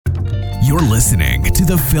You're listening to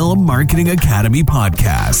the Film Marketing Academy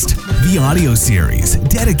podcast, the audio series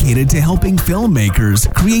dedicated to helping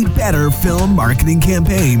filmmakers create better film marketing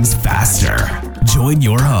campaigns faster. Join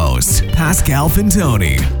your host, Pascal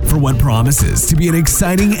Fantoni, for what promises to be an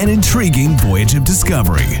exciting and intriguing voyage of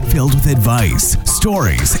discovery filled with advice,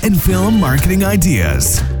 stories, and film marketing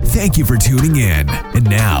ideas. Thank you for tuning in. And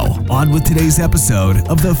now, on with today's episode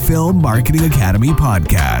of the Film Marketing Academy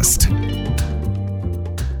podcast.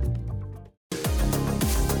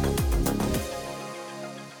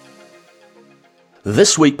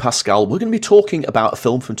 This week, Pascal, we're going to be talking about a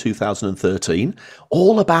film from 2013,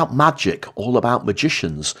 all about magic, all about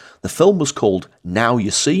magicians. The film was called Now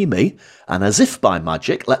You See Me, and as if by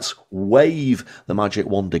magic, let's wave the magic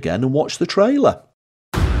wand again and watch the trailer.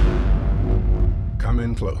 Come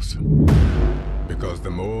in close, because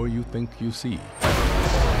the more you think you see,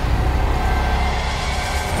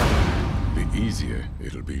 the easier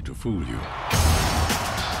it'll be to fool you.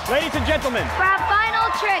 Ladies and gentlemen, for our final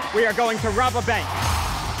trick, we are going to rob a bank.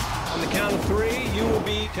 On the count of three, you will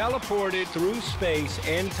be teleported through space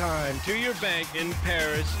and time to your bank in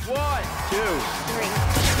Paris. 1, 2, 3.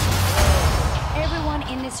 Everyone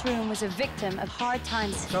in this room was a victim of hard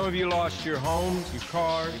times. Some of you lost your homes, your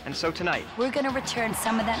cars. And so tonight, we're going to return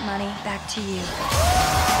some of that money back to you.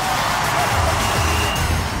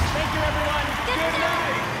 Thank you, everyone. Good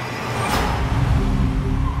night.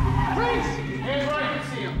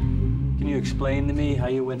 Can you explain to me how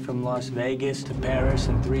you went from Las Vegas to Paris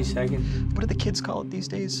in 3 seconds? What do the kids call it these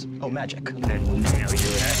days? Oh, magic.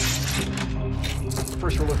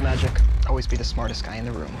 First rule of magic, always be the smartest guy in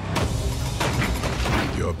the room.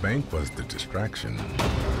 Your bank was the distraction,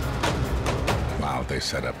 while they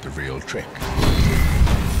set up the real trick.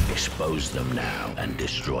 Expose them now and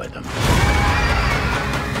destroy them.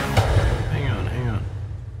 Hang on.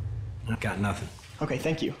 I've got nothing. Okay,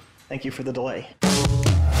 thank you. Thank you for the delay.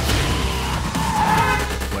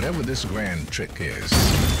 Whatever this grand trick is,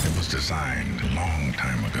 it was designed a long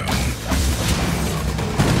time ago.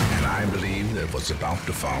 And I believe that what's about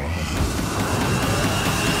to follow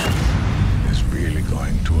is really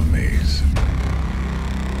going to amaze.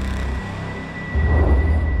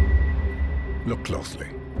 Look closely,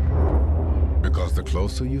 because the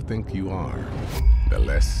closer you think you are, the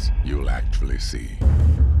less you'll actually see.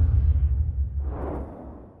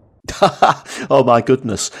 Oh my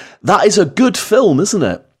goodness. That is a good film, isn't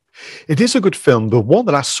it? It is a good film, the one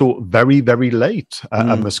that I saw very, very late,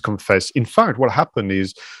 I must confess. In fact, what happened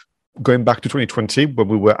is, going back to 2020, when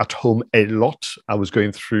we were at home a lot, I was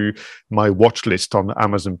going through my watch list on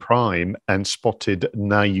Amazon Prime and spotted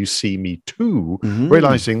Now You See Me 2,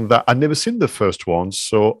 realizing that I'd never seen the first one.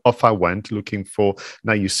 So off I went looking for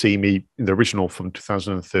Now You See Me, the original from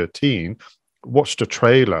 2013. Watched the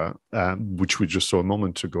trailer, which we just saw a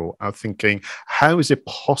moment ago. I'm thinking, how is it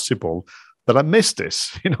possible that I missed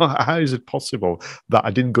this? How is it possible that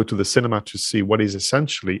I didn't go to the cinema to see what is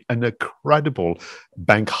essentially an incredible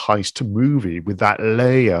bank heist movie with that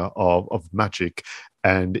layer of magic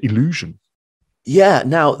and illusion? Yeah,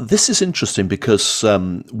 now this is interesting because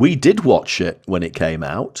we did watch it when it came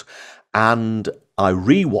out, and I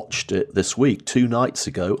rewatched it this week, 2 nights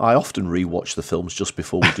ago. I often rewatch the films just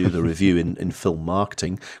before we do the review in film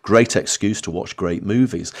marketing. Great excuse to watch great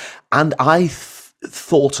movies. And I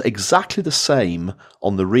thought exactly the same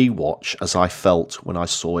on the rewatch as I felt when I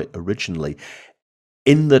saw it originally,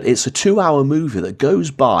 in that it's a 2-hour movie that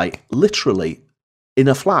goes by literally in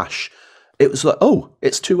a flash. It was like, oh,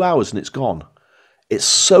 it's 2 hours and it's gone. It's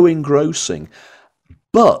so engrossing.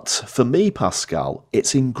 But for me, Pascal,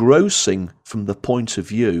 it's engrossing from the point of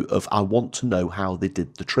view of I want to know how they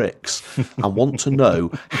did the tricks. I want to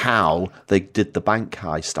know how they did the bank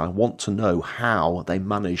heist. I want to know how they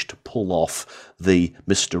managed to pull off the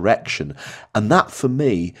misdirection. And that, for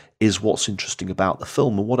me, is what's interesting about the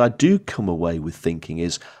film. And what I do come away with thinking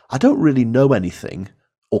is I don't really know anything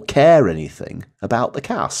or care anything about the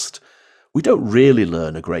cast. We don't really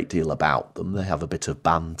learn a great deal about them. They have a bit of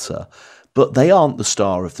banter. But they aren't the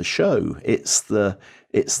star of the show. It's the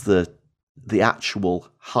actual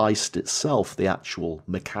heist itself, the actual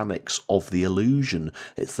mechanics of the illusion.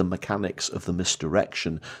 It's the mechanics of the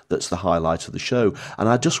misdirection that's the highlight of the show. And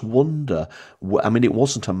I just wonder, I mean, it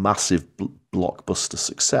wasn't a massive blockbuster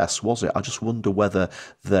success, was it? I just wonder whether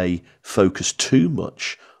they focused too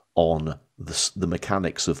much on the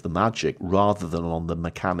mechanics of the magic rather than on the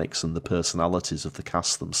mechanics and the personalities of the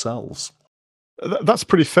cast themselves. That's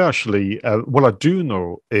pretty fair, actually. What I do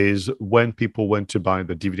know is when people went to buy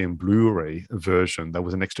the DVD and Blu-ray version, there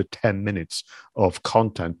was an extra 10 minutes of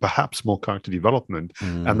content, perhaps more character development,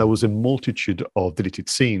 and there was a multitude of deleted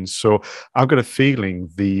scenes. So I've got a feeling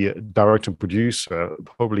the director and producer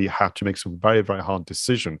probably had to make some very, very hard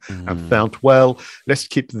decision and felt, well, let's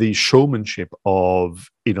keep the showmanship of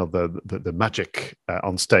the magic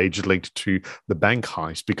on stage linked to the bank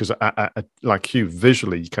heist, because I like you,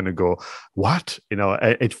 visually you kind of go, what?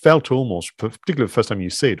 It felt almost, particularly the first time you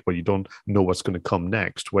see it, where you don't know what's going to come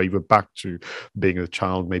next, where you were back to being a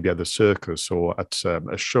child maybe at the circus or at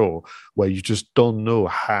a show, where you just don't know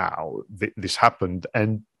how this happened.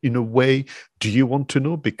 And in a way, do you want to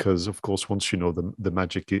know? Because of course, once you know, the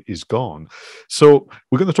magic is gone. So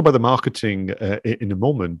we're going to talk about the marketing in a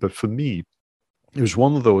moment, but for me, it was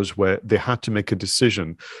one of those where they had to make a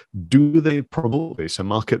decision. Do they promote this and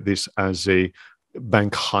market this as a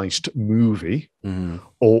bank heist movie,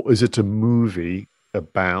 or is it a movie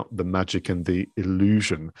about the magic and the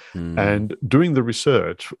illusion? And doing the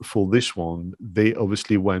research for this one, they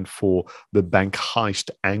obviously went for the bank heist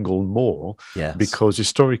angle more, because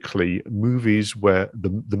historically, movies where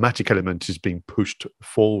the magic element is being pushed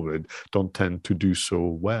forward don't tend to do so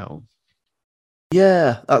well.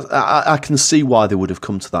 Yeah, I can see why they would have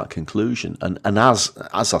come to that conclusion. And as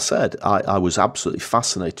I said, I was absolutely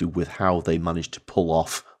fascinated with how they managed to pull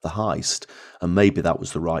off the heist, and maybe that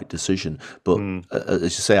was the right decision. But as you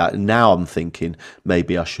say, now I'm thinking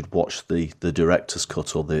maybe I should watch the director's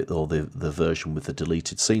cut or the version with the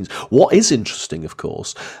deleted scenes. What is interesting, of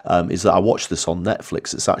course, is that I watched this on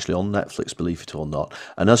Netflix. It's actually on Netflix, believe it or not.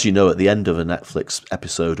 And as you know, at the end of a Netflix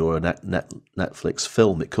episode or a Netflix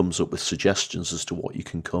film, it comes up with suggestions as to what you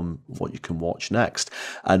can watch next.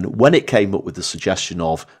 And when it came up with the suggestion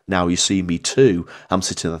of Now You See Me Too, I'm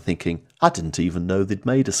sitting there thinking, I didn't even know they'd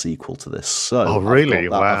made a sequel to this. So really?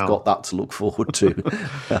 I've got that to look forward to.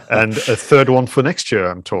 And a third one for next year,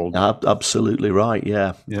 I'm told. Absolutely right,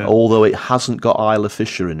 yeah. Although it hasn't got Isla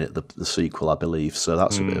Fisher in it, the sequel, I believe. So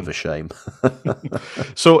that's a bit of a shame.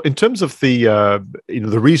 So in terms of the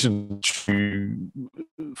reason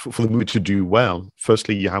for the movie to do well,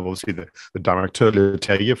 firstly, you have obviously the director,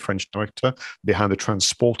 Leterrier, French director, behind The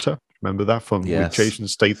Transporter. Remember that from with Jason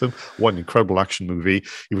Statham? What an incredible action movie.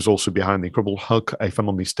 He was also behind The Incredible Hulk, if I'm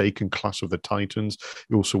not mistaken, Clash of the Titans.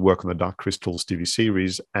 He also worked on the Dark Crystals TV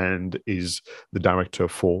series and is the director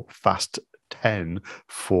for Fast 10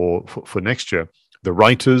 for next year. The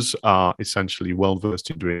writers are essentially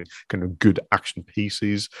well-versed in doing kind of good action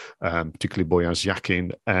pieces, particularly Boyaz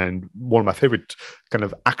Yakin, and one of my favorite kind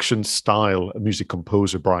of action-style music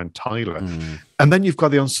composer, Brian Tyler. And then you've got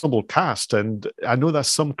the ensemble cast, and I know that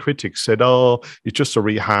some critics said, it's just a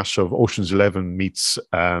rehash of Ocean's 11 meets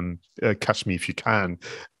Catch Me If You Can.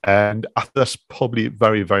 And that's probably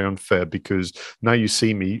very, very unfair, because Now You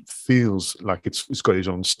See Me feels like it's got its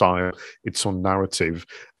own style, its own narrative.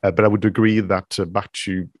 But I would agree that back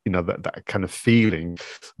to that kind of feeling,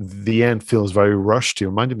 the end feels very rushed. It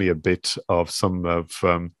reminded me a bit of some of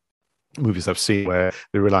movies I've seen where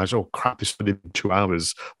they realize, oh crap, this is 2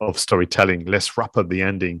 hours of storytelling. Let's wrap up the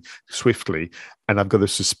ending swiftly. And I've got a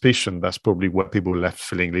suspicion that's probably where people were left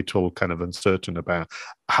feeling a little kind of uncertain about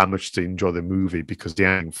how much they enjoy the movie, because the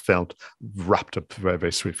ending felt wrapped up very,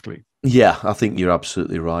 very swiftly. Yeah, I think you're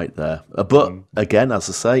absolutely right there. But again, as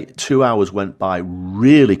I say, 2 hours went by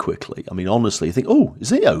really quickly. I mean, honestly, you think, oh,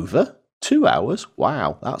 is it over? 2 hours?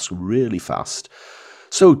 Wow, that's really fast.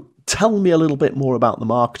 So tell me a little bit more about the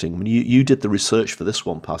marketing. I mean, you did the research for this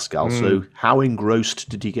one, Pascal. So how engrossed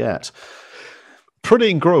did you get?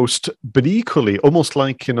 Pretty engrossed, but equally almost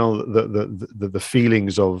like the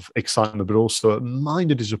feelings of excitement, but also a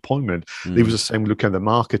minor disappointment. It was the same looking at the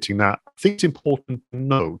marketing. Now, I think it's important to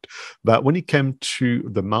note that when it came to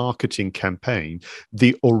the marketing campaign,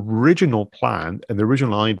 the original plan and the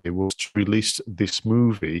original idea was to release this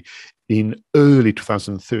movie in early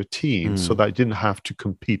 2013, so that I didn't have to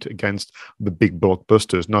compete against the big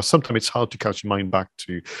blockbusters. Now, sometimes it's hard to catch your mind back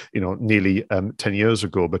to, nearly 10 years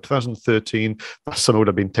ago, but 2013, that summer would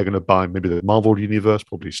have been taken up by maybe the Marvel Universe,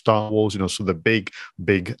 probably Star Wars, so the big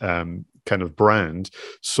kind of brand.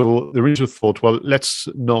 So the original thought, well, let's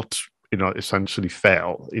not essentially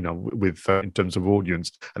fail, with in terms of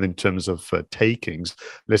audience and in terms of takings.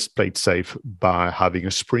 Let's play it safe by having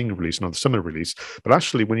a spring release, not a summer release. But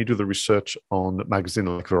actually, when you do the research on magazines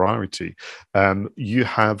like Variety, you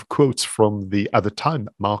have quotes from the, at the time,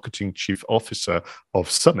 marketing chief officer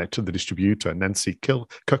of Summit, the distributor, Nancy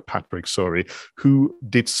Kirkpatrick, who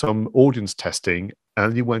did some audience testing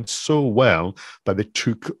And it went so well that they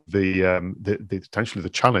took essentially the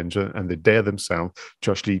challenge and they dared themselves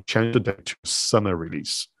to actually change the date to summer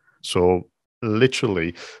release. So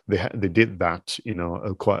literally, they did that,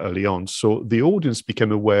 quite early on. So the audience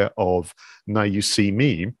became aware of Now You See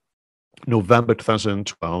Me, November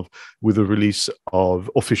 2012, with the release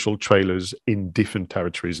of official trailers in different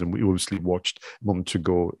territories. And we obviously watched a moment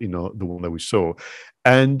ago, the one that we saw.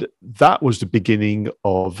 And that was the beginning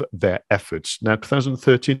of their efforts. Now,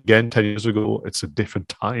 2013, again, 10 years ago, it's a different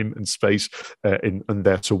time and space in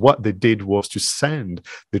there. So what they did was to send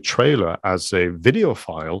the trailer as a video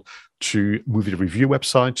file to movie review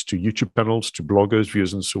websites, to YouTube channels, to bloggers,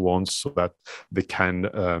 viewers, and so on, so that they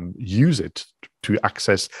can use it to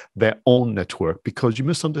access their own network. Because you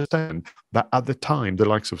must understand that at the time, the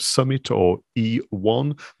likes of Summit or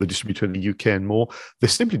E1, the distributor in the UK and more, they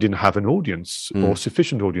simply didn't have an audience or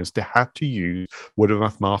sufficient audience. They had to use word of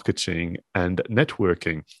mouth marketing and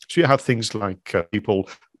networking. So you have things like people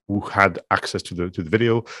who had access to the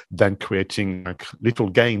video, then creating like little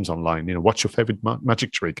games online. What's your favorite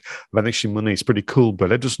magic trick? Vanishing money is pretty cool, but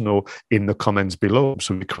let us know in the comments below.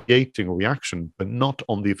 So we're creating a reaction, but not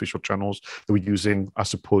on the official channels that we're using, I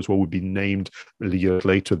suppose, what would be named a year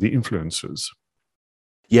later, the influencers.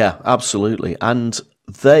 Yeah, absolutely. And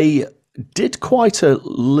they did quite a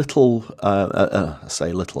little,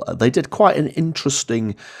 they did quite an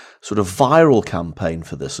interesting sort of viral campaign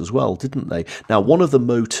for this as well, didn't they? Now, one of the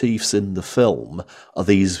motifs in the film are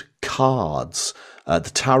these cards,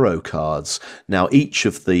 the tarot cards. Now, each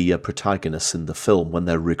of the protagonists in the film, when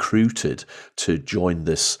they're recruited to join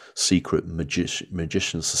this secret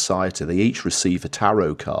magician society, they each receive a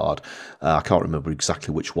tarot card. I can't remember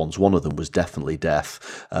exactly which ones. One of them was definitely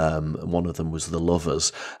death. One of them was the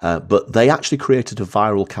lovers. But they actually created a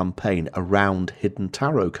viral campaign around hidden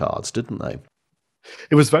tarot cards, didn't they?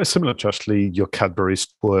 It was very similar to actually your Cadbury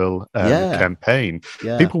Spoil campaign.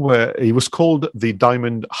 Yeah. It was called the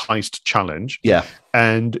Diamond Heist Challenge. Yeah.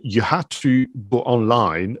 And you had to go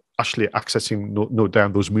online, actually accessing, no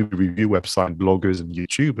doubt, those movie review websites, bloggers and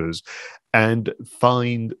YouTubers, and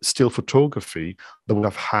find still photography that would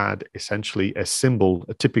have had essentially a symbol,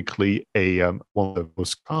 typically one of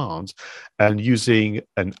those cards, and using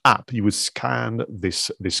an app, you would scan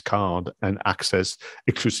this card and access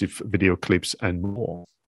exclusive video clips and more.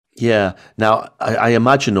 Yeah. Now, I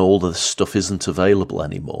imagine all this stuff isn't available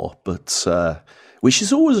anymore, but which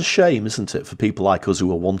is always a shame, isn't it, for people like us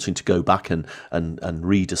who are wanting to go back and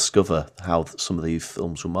rediscover how some of these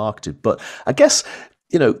films were marketed. But I guess,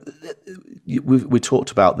 we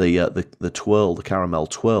talked about the twirl, the caramel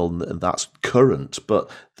twirl, and that's current,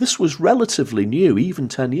 but this was relatively new, even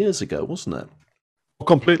 10 years ago, wasn't it?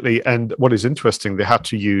 Completely. And what is interesting, they had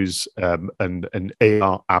to use an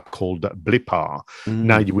AR app called Blipar.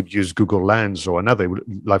 Now you would use Google Lens or another.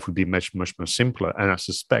 Life would be much, much more simpler. And I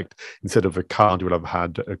suspect instead of a card, you would have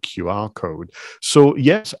had a QR code. So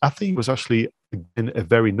yes, I think it was actually a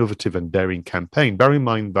very innovative and daring campaign. Bear in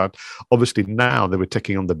mind that obviously now they were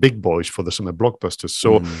taking on the big boys for the summer blockbusters.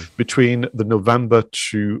 So between the November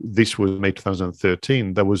to this was May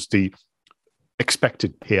 2013, there was the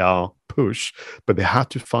expected PR push, but they had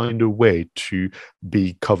to find a way to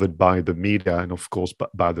be covered by the media and, of course,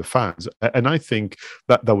 by the fans. And I think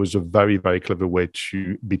that was a very, very clever way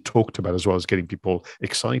to be talked about, as well as getting people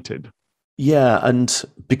excited. Yeah, and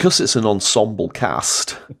because it's an ensemble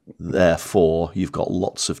cast, therefore you've got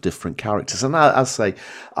lots of different characters. And I say,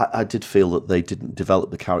 I did feel that they didn't develop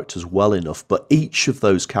the characters well enough, but each of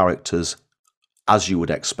those characters, as you would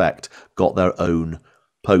expect, got their own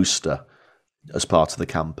poster as part of the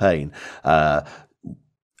campaign.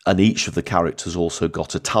 And each of the characters also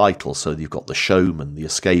got a title. So you've got the showman, the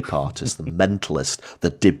escape artist, the mentalist,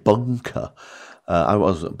 the debunker. I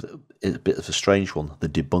was a bit of a strange one. The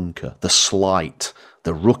debunker, the slight,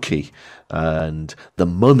 the rookie, and the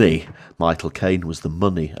money. Michael Caine was the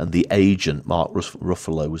money, and the agent, Mark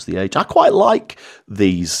Ruffalo, was the agent. I quite like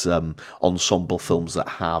these ensemble films that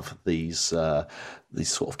have these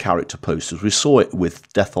sort of character posters. We saw it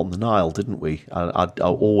with Death on the Nile, didn't we? I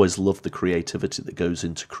always love the creativity that goes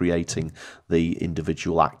into creating the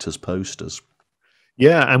individual actors' posters.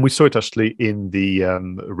 Yeah, and we saw it actually in the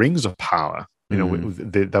Rings of Power.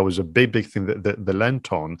 That was a big thing that they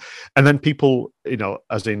lent on. And then people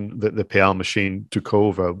as in the PR machine took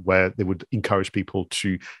over, where they would encourage people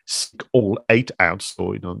to seek all 8 out.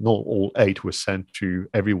 So, not all 8 were sent to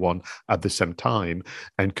everyone at the same time.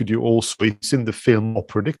 And could you also, it's in the film, or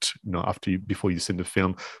predict, before you've seen the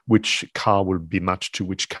film, which car will be matched to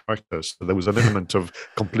which character? So there was an element of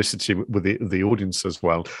complicity with the audience as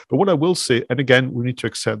well. But what I will say, and again, we need to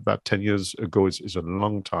accept that 10 years ago is a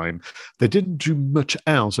long time, they didn't do much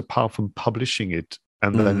else apart from publishing it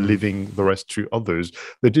and then leaving the rest to others.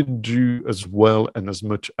 They didn't do as well and as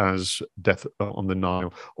much as Death on the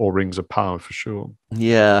Nile or Rings of Power, for sure.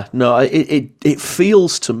 Yeah, no, it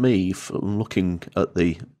feels to me, from looking at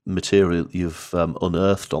the material you've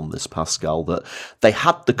unearthed on this, Pascal, that they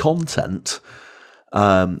had the content,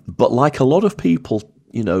 but like a lot of people,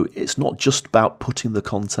 it's not just about putting the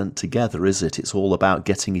content together, is it? It's all about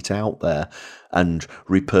getting it out there and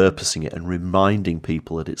repurposing it and reminding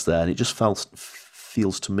people that it's there. And it just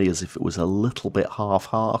feels to me as if it was a little bit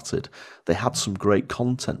half-hearted. They had some great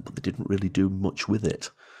content, but they didn't really do much with it.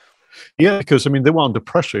 Yeah, because, they were under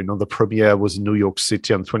pressure. The premiere was in New York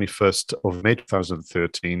City on the 21st of May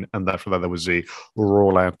 2013, and after that there was a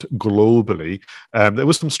rollout globally. There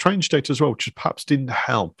was some strange data as well, which perhaps didn't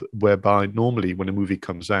help, whereby normally when a movie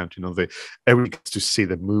comes out, everyone gets to see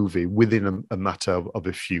the movie within a matter of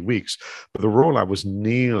a few weeks. But the rollout was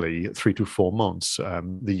nearly 3 to 4 months.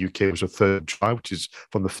 The UK was the 3rd of July, which is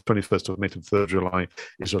from the 21st of May to the 3rd of July,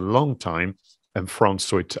 is a long time. And France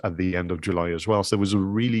saw it at the end of July as well. So there was a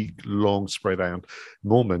really long spread out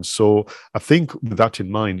moment. So I think with that in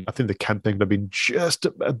mind, I think the campaign could have been just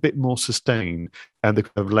a bit more sustained, and they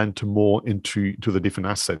could have lent more into the different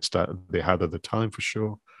assets that they had at the time, for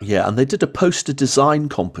sure. Yeah, and they did a poster design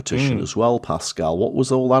competition as well, Pascal. What was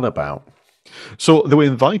all that about? So they were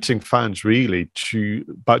inviting fans really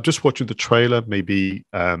by just watching the trailer, maybe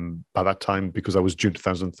by that time, because I was June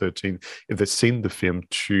 2013, if they'd seen the film,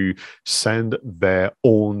 to send their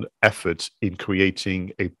own efforts in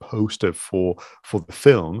creating a poster for the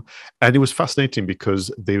film. And it was fascinating because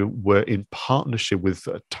they were in partnership with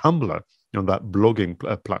Tumblr, that blogging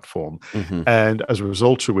platform. And as a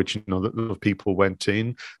result of which, a lot of people went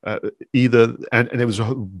in, and there was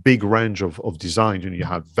a big range of designs. You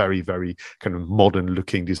had very, very kind of modern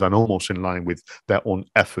looking design, almost in line with their own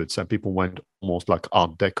efforts. And people went almost like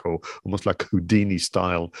Art Deco, almost like Houdini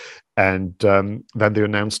style. And then they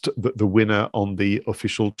announced the winner on the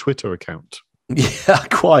official Twitter account. Yeah, I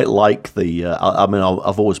quite like the.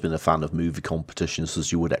 I've always been a fan of movie competitions,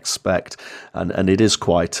 as you would expect, and it is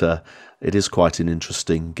quite an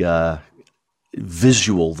interesting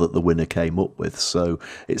visual that the winner came up with. So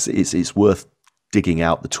it's worth digging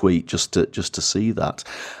out the tweet just to see that.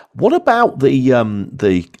 What about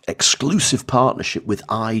the exclusive partnership with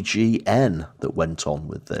IGN that went on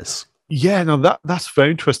with this? Yeah, no, that's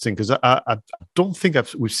very interesting, because I don't think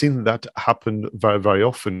we've seen that happen very, very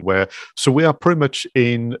often. So we are pretty much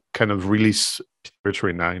in kind of release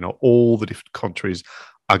territory now. All the different countries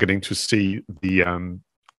are getting to see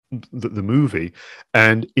the movie,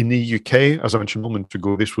 and in the UK, as I mentioned a moment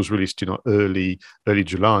ago, this was released early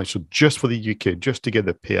July. So just for the UK, just to get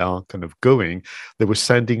the PR kind of going, they were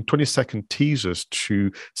sending 20-second teasers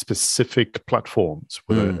to specific platforms.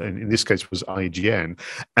 And in this case, it was IGN,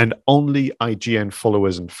 and only IGN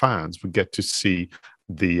followers and fans would get to see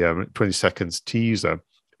the 20 seconds teaser,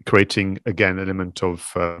 creating again an element of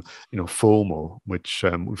FOMO, which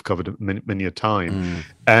we've covered many a time.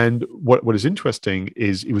 And what is interesting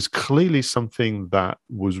is it was clearly something that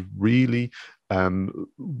was really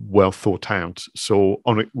well thought out. So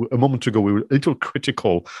a moment ago, we were a little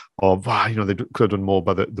critical of they could have done more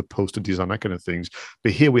by the poster design, that kind of things.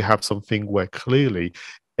 But here we have something where clearly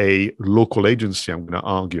a local agency, I'm going to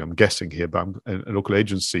argue, I'm guessing here, but a local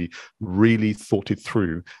agency really thought it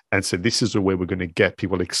through and said, this is the way we're going to get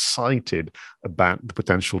people excited about the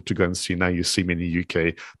potential to go and see Now You See Me in the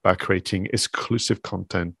UK, by creating exclusive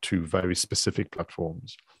content to very specific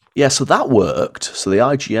platforms. Yeah, so that worked. So the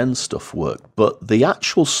IGN stuff worked, but the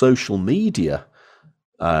actual social media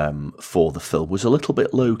for the film was a little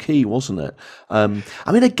bit low key, wasn't it?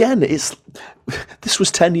 Again, this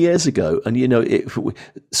was 10 years ago, and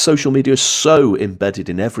social media is so embedded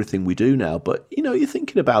in everything we do now. But you're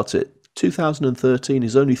thinking about it. 2013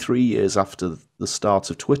 is only 3 years after the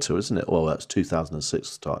start of Twitter, isn't it? Well, that's 2006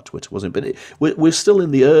 the start of Twitter, wasn't it? But we're still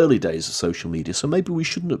in the early days of social media, so maybe we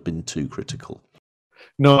shouldn't have been too critical.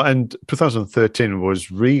 No, and 2013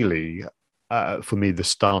 was really, for me, the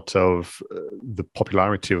start of the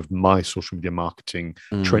popularity of my social media marketing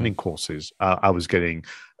training courses. I was getting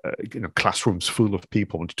classrooms full of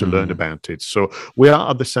people wanting to learn about it. So we are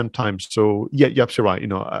at the same time. So yeah, you're absolutely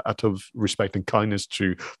right. Out of respect and kindness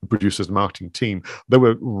to the producers and marketing team, they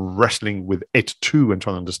were wrestling with it too and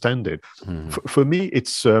trying to understand it. For me,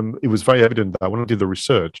 it was very evident that when I did the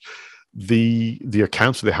research, the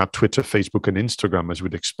accounts they had, Twitter, Facebook, and Instagram, as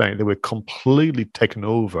we'd expect, they were completely taken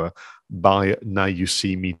over by Now You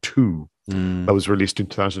See Me 2, that was released in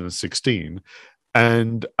 2016.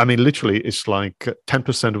 And I mean, literally, it's like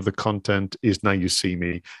 10% of the content is Now You See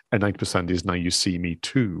Me, and 9% is Now You See Me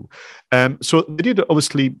Too. So they did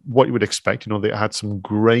obviously what you would expect. They had some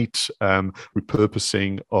great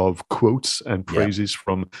repurposing of quotes and phrases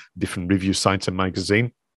from different review sites and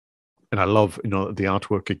magazine. And I love, the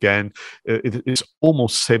artwork again. It's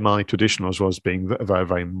almost semi-traditional as well as being very,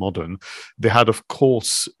 very modern. They had, of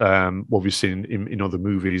course, what we've seen in other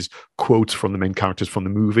movies, quotes from the main characters from the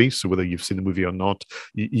movie. So whether you've seen the movie or not,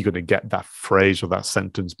 you're going to get that phrase or that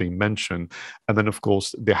sentence being mentioned. And then, of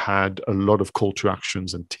course, they had a lot of call to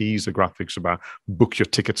actions and teaser graphics about book your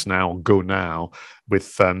tickets now, go now,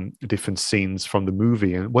 with different scenes from the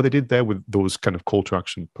movie. And what they did there with those kind of call to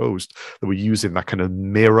action posts, they were using that kind of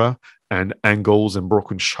mirror and angles and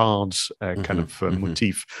broken shards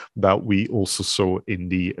motif that we also saw in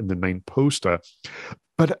the main poster.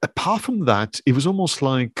 But apart from that, it was almost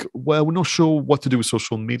like, well, we're not sure what to do with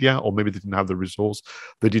social media, or maybe they didn't have the resource.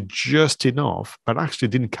 They did just enough, but actually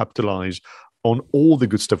didn't capitalize on all the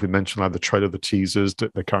good stuff we mentioned, like the trailer, the teasers, the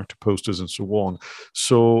character posters, and so on.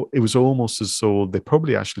 So it was almost as though they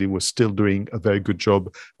probably actually were still doing a very good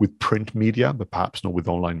job with print media, but perhaps not with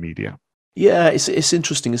online media. Yeah, it's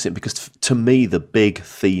interesting, isn't it? Because to me, the big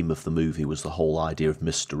theme of the movie was the whole idea of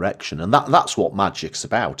misdirection. And that's what magic's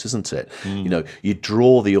about, isn't it? You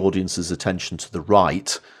draw the audience's attention to the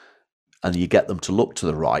right and you get them to look to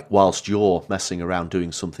the right whilst you're messing around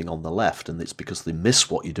doing something on the left. And it's because they miss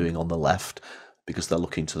what you're doing on the left, because they're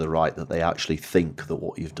looking to the right, that they actually think that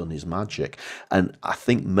what you've done is magic. And I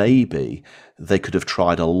think maybe they could have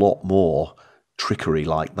tried a lot more trickery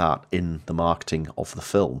like that in the marketing of the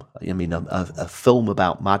film. I mean, a film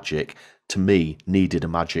about magic, to me, needed a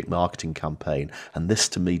magic marketing campaign, and this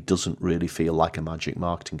to me doesn't really feel like a magic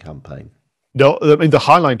marketing campaign. No, I mean, the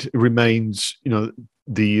highlight remains,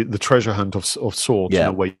 the treasure hunt of sorts,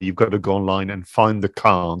 where you've got to go online and find the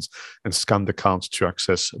cards and scan the cards to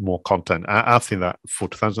access more content. I think that for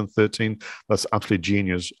 2013, that's absolutely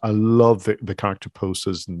genius. I love the character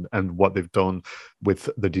posters and what they've done with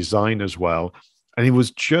the design as well. And it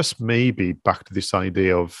was just maybe back to this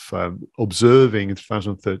idea of observing the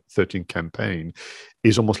 2013 campaign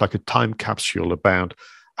is almost like a time capsule about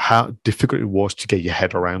how difficult it was to get your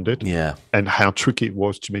head around it, and how tricky it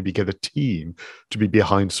was to maybe get a team to be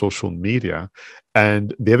behind social media.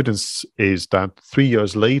 And the evidence is that 3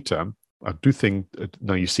 years later, I do think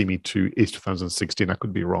Now You See Me 2 is 2016. I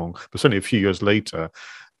could be wrong, but certainly a few years later,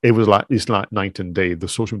 it's like night and day. The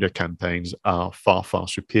social media campaigns are far, far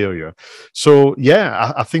superior. So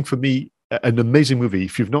yeah, I think for me, an amazing movie.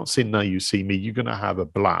 If you've not seen Now You See Me, you're going to have a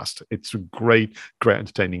blast. It's a great, great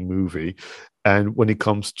entertaining movie. And when it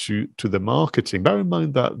comes to the marketing, bear in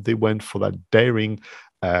mind that they went for that daring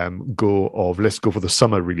go of let's go for the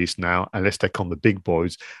summer release now and let's take on the big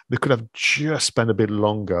boys. They could have just spent a bit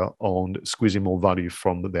longer on squeezing more value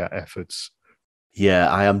from their efforts.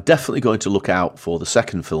 Yeah, I am definitely going to look out for the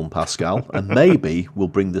second film, Pascal, and maybe we'll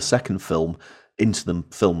bring the second film into the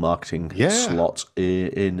film marketing slot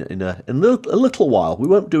in a little while. We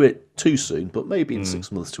won't do it too soon, but maybe in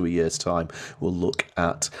 6 months to a year's time, we'll look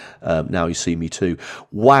at Now You See Me Too.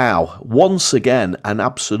 Wow, once again, an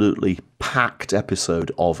absolutely packed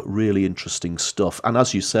episode of really interesting stuff. And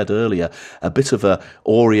as you said earlier, a bit of a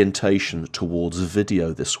orientation towards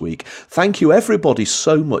video this week. Thank you everybody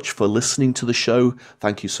so much for listening to the show.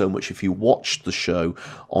 Thank you so much if you watched the show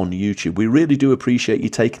on YouTube. We really do appreciate you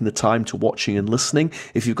taking the time to watching and listening.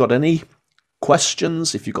 If you've got any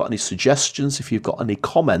questions, if you've got any suggestions, if you've got any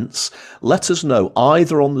comments, let us know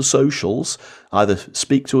either on the socials, either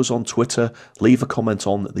speak to us on Twitter, leave a comment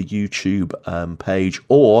on the YouTube page,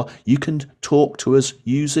 or you can talk to us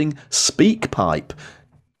using SpeakPipe.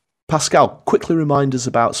 Pascal, quickly remind us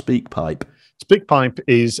about SpeakPipe. SpeakPipe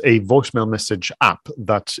is a voicemail message app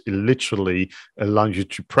that literally allows you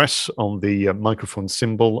to press on the microphone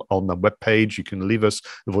symbol on the web page. You can leave us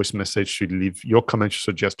a voice message. You leave your comments,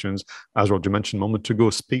 suggestions. As Roger mentioned a moment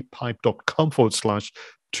ago,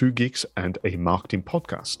 speakpipe.com/Two Geeks and a Marketing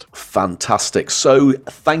Podcast. Fantastic. So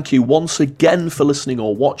thank you once again for listening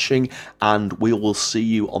or watching, and we will see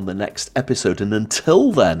you on the next episode. And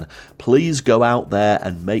until then, please go out there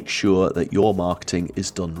and make sure that your marketing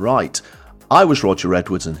is done right. I was Roger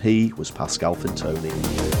Edwards and he was Pascal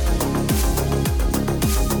Fintoni.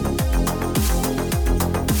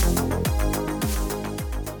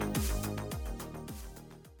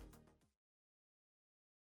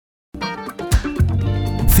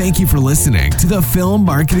 Thank you for listening to the Film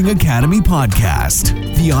Marketing Academy podcast,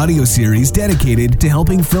 the audio series dedicated to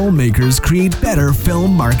helping filmmakers create better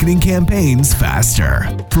film marketing campaigns faster.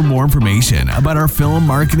 For more information about our film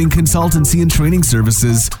marketing consultancy and training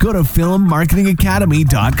services, go to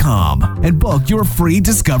filmmarketingacademy.com and book your free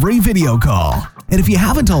discovery video call. And if you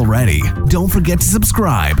haven't already, don't forget to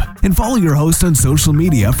subscribe and follow your host on social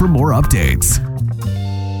media for more updates.